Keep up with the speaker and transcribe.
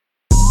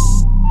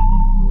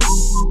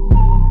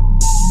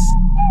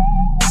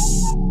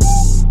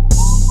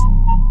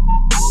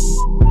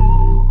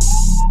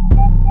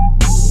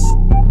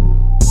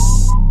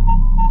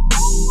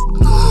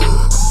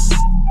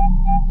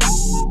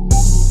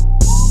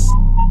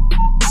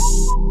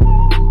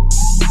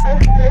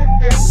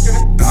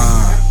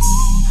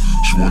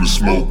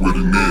Smoke with a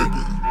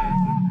nigga.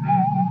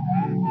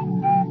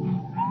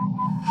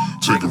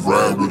 Take a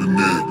ride with a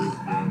nigga.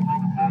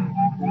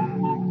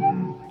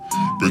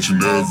 Bet you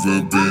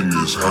never been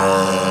this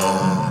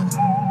high.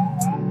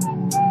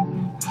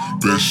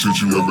 Best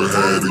shit you ever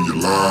had in your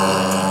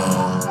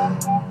life.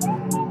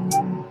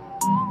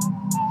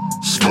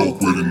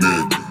 Smoke with a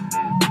nigga.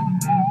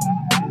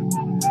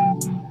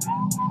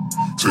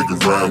 Take a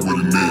ride with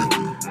a nigga.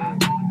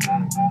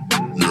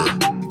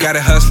 Yeah. Got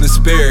a hustler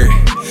spirit,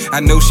 I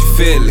know she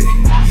feel it.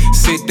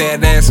 Sit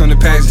that ass on the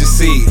passenger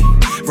seat.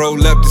 Roll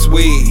up this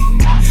weed,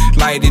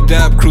 light it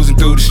up, cruising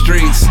through the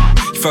streets.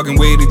 You fucking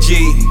with a G.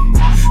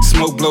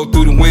 Smoke blow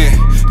through the wind,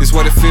 this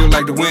what it feel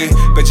like to win.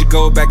 Bet you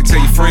go back and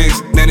tell your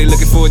friends, now they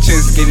looking for a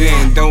chance to get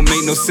in. Don't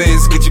make no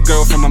sense, get your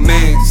girl from my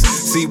mans.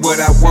 See what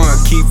I want,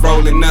 keep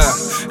rolling up.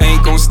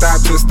 Ain't gon'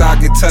 stop till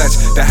stock get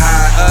touched. The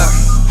high up,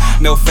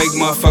 no fake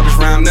motherfuckers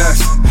round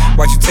us.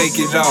 Watch you take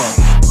it off,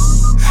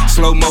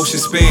 slow motion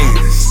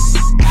spins.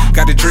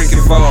 Got the drink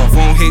involved,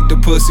 won't hit the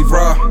pussy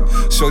raw.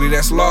 Shorty,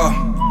 that's law.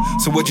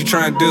 So what you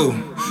tryna do?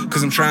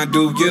 Cause I'm tryna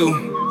do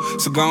you.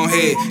 So go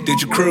ahead,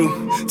 did your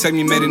crew. Tell me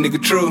you met a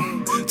nigga true.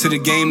 To the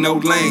game, no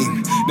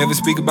lame. Never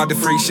speak about the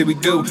freak shit we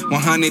do.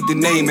 100 the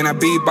name, and I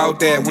be about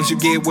that. Once you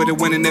get with it,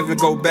 when it never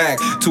go back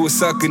to a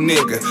sucker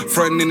nigga.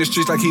 Frontin' in the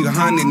streets like he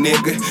 100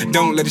 nigga.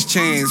 Don't let his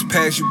chance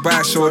pass you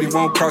by, shorty.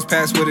 Won't cross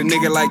paths with a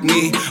nigga like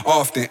me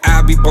often.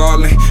 I be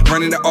ballin',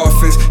 running the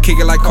offense, kick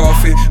it like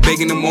coffin. Big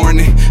in the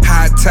morning,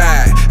 high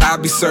tide, I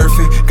be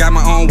surfing. Got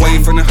my own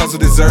wave from the hustle,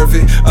 deserve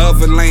it.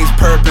 Other lanes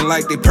perpin'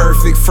 like they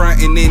perfect.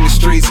 Frontin' in the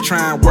streets,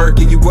 tryin'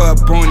 workin' you up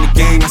on the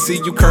game. I see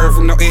you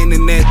curving, no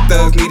internet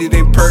thugs, need it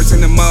in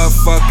person. The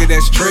motherfucker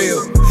that's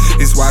trill,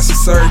 it's why she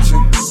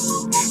searching.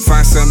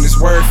 Find something that's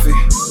worth it,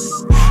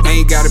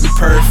 ain't gotta be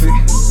perfect.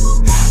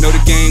 Know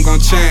the game gon'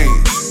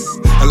 change,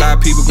 a lot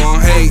of people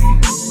gon' hate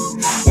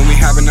when we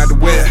hopping out the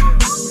whip.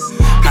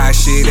 High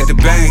shit at the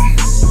bank,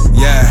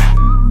 yeah.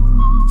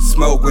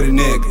 Smoke with a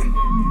nigga.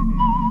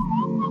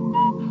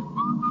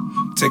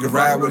 Take a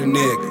ride with a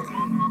nigga.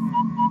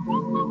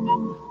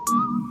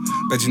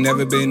 Bet you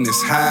never been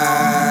this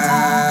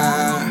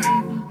high.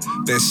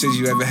 Best shit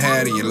you ever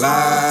had in your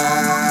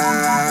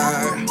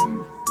life.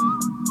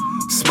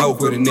 Smoke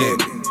with a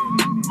nigga.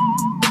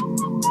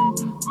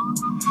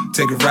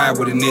 Take a ride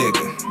with a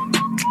nigga.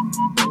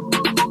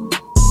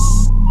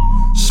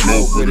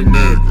 Smoke with a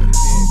nigga.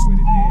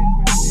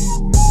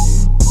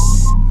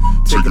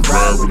 Take a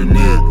ride with a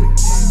nigga.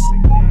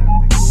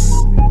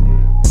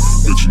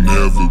 Bet you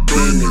never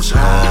been this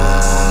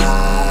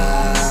high.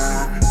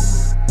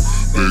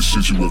 Best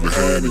shit you ever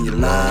had in your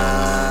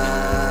life.